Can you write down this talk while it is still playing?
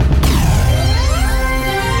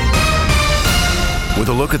With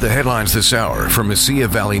a look at the headlines this hour from Mesilla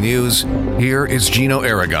Valley News, here is Gino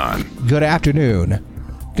Aragon. Good afternoon.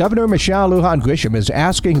 Governor Michelle Lujan Grisham is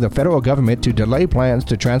asking the federal government to delay plans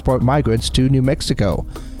to transport migrants to New Mexico.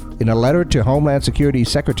 In a letter to Homeland Security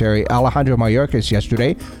Secretary Alejandro Mayorkas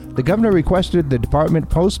yesterday, the governor requested the department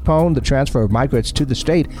postpone the transfer of migrants to the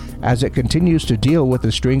state as it continues to deal with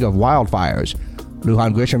a string of wildfires.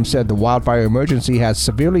 Lujan Grisham said the wildfire emergency has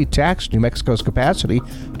severely taxed New Mexico's capacity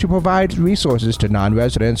to provide resources to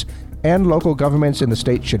non-residents, and local governments in the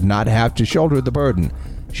state should not have to shoulder the burden.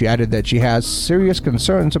 She added that she has serious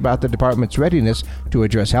concerns about the department's readiness to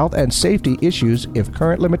address health and safety issues if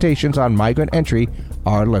current limitations on migrant entry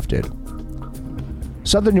are lifted.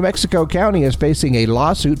 Southern New Mexico County is facing a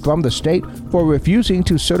lawsuit from the state for refusing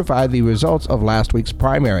to certify the results of last week's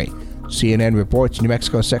primary. CNN reports New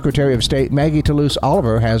Mexico Secretary of State Maggie Toulouse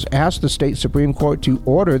Oliver has asked the state Supreme Court to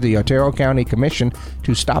order the Otero County Commission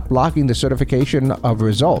to stop blocking the certification of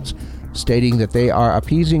results, stating that they are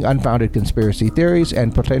appeasing unfounded conspiracy theories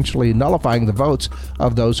and potentially nullifying the votes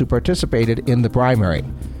of those who participated in the primary.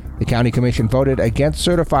 The county commission voted against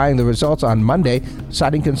certifying the results on Monday,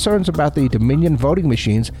 citing concerns about the Dominion voting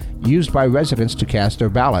machines used by residents to cast their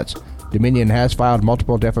ballots. Dominion has filed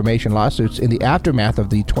multiple defamation lawsuits in the aftermath of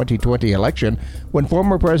the 2020 election when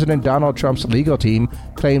former President Donald Trump's legal team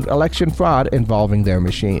claimed election fraud involving their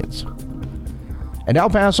machines. And El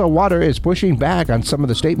Paso Water is pushing back on some of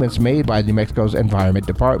the statements made by New Mexico's Environment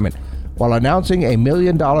Department. While announcing a $1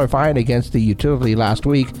 million fine against the utility last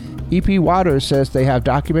week, EP Water says they have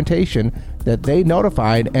documentation that they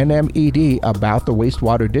notified NMED about the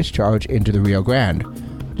wastewater discharge into the Rio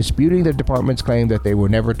Grande, disputing the department's claim that they were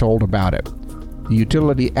never told about it. The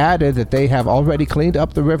utility added that they have already cleaned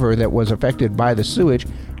up the river that was affected by the sewage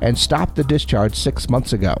and stopped the discharge 6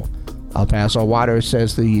 months ago. El Paso Water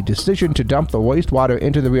says the decision to dump the wastewater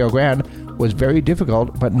into the Rio Grande was very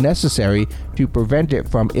difficult but necessary to prevent it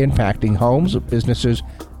from impacting homes, businesses,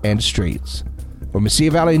 and streets. For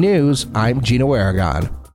Mesilla Valley News, I'm Gino Aragon.